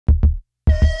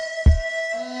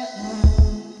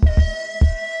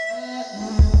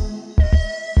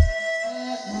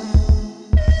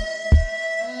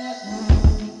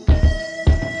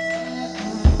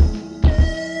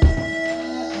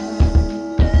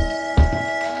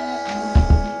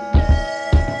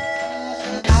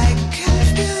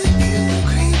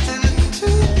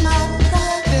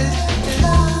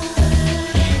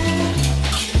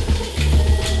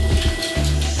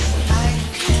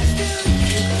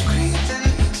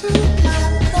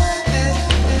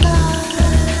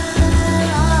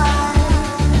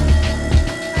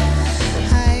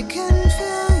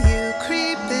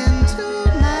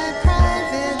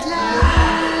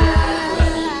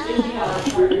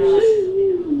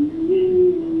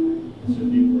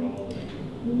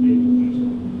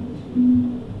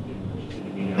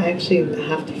I actually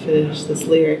have to finish this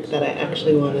lyric that I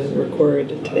actually want to record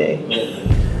today.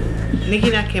 Nikki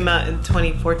Nut came out in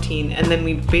 2014, and then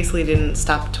we basically didn't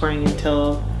stop touring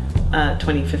until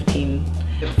 2015.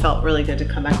 It felt really good to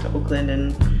come back to Oakland,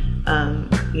 and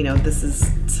you know, this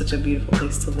is such a beautiful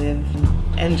place to live,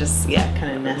 and just, yeah,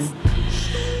 kind of nest.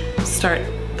 Start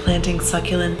planting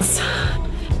succulents.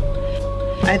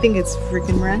 I think it's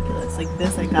freaking miraculous. Like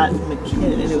this I got from a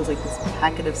kid, and it was like this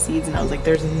packet of seeds, and I was like,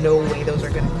 there's no way those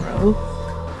are gonna grow.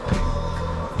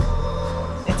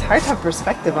 It's hard to have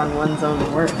perspective on one's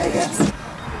own work, I guess.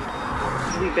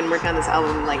 We've been working on this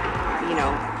album, like, you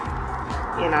know,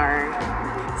 in our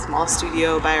small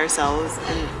studio by ourselves,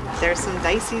 and there's some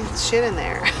dicey shit in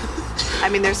there. I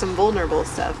mean, there's some vulnerable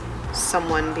stuff.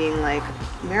 Someone being like,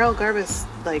 Meryl Garbus,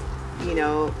 like, you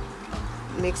know,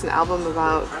 makes an album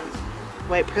about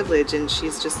white privilege, and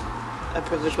she's just a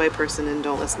privileged white person, and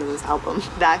don't listen to this album.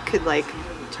 That could like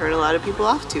turn a lot of people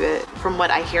off to it. From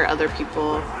what I hear other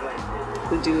people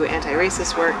who do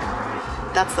anti-racist work,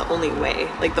 that's the only way.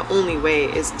 Like the only way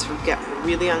is to get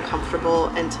really uncomfortable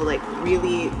and to like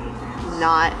really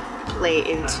not play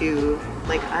into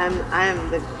like I'm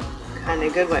the kind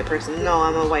of good white person. No,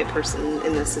 I'm a white person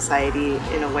in this society,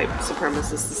 in a white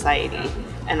supremacist society,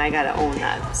 and I gotta own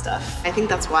that stuff. I think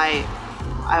that's why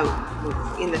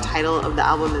in the title of the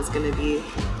album is going to be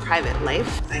Private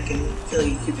Life. I can feel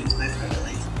you creep into my private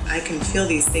life. I can feel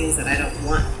these things that I don't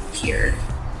want here.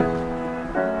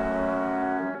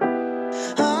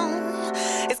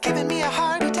 It's giving me a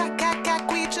heart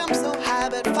attack, we jump so high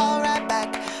but fall right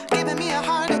back. Giving me a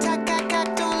heart attack,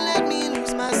 don't let me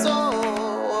lose my soul.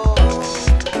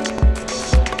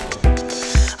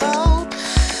 Oh,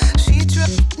 she drew up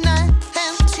the night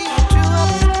and she drew up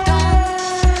the dawn.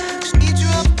 She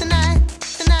drew up the night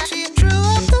and she drew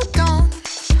up the dawn.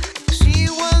 She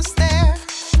was there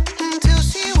until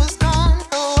she was gone.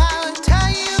 Oh, I would tell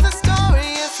you the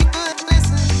story if you would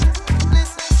listen,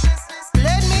 listen.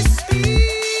 Let me speak.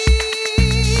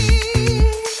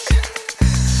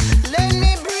 Let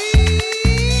me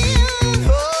breathe.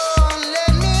 Oh,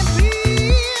 let me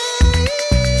breathe.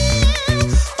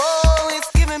 Oh,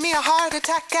 it's giving me a heart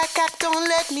attack. Don't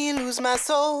let me lose my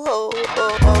soul.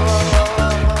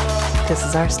 This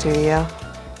is our studio.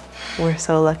 We're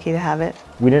so lucky to have it.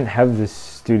 We didn't have this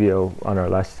studio on our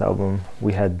last album.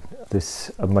 We had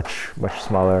a much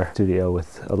smaller studio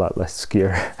with a lot less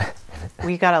gear.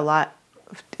 We got a lot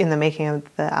in the making of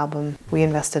the album. We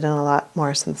invested in a lot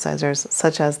more synthesizers,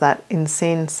 such as that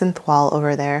insane synth wall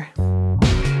over there.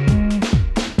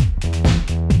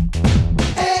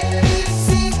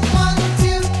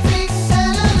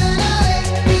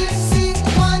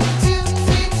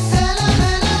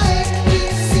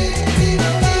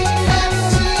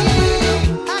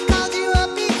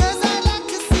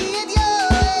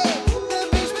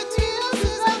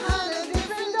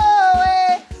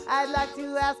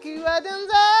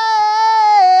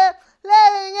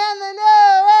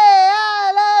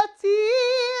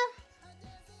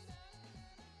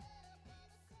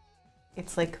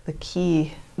 It's like the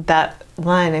key. That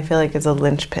line, I feel like, is a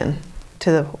linchpin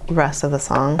to the rest of the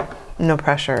song. No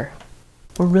pressure.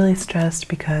 We're really stressed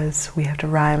because we have to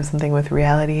rhyme something with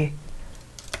reality.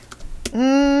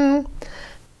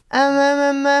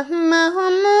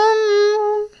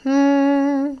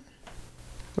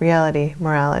 Reality,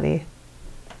 morality.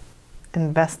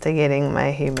 Investigating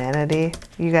my humanity.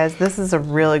 You guys, this is a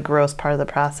really gross part of the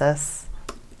process.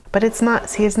 But it's not,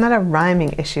 see, it's not a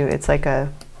rhyming issue. It's like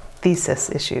a thesis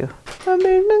issue. Don't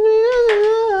know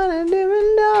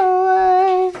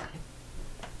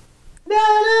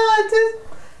what to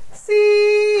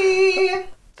see.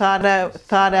 Thought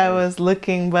I was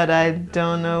looking, but I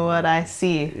don't know what I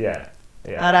see. Yeah.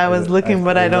 Thought I was looking,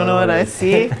 but I don't know what I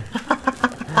see.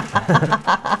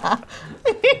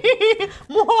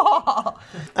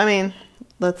 I mean,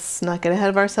 let's not get ahead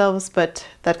of ourselves, but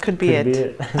that could be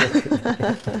it.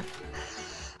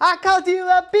 I called you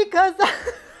up because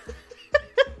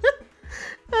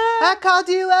I called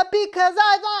you up because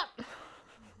I thought.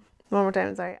 One more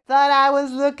time, sorry. Thought I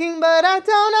was looking, but I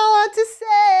don't know what to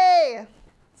say.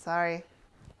 Sorry.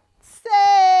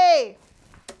 Say.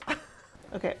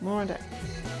 Okay, one more time.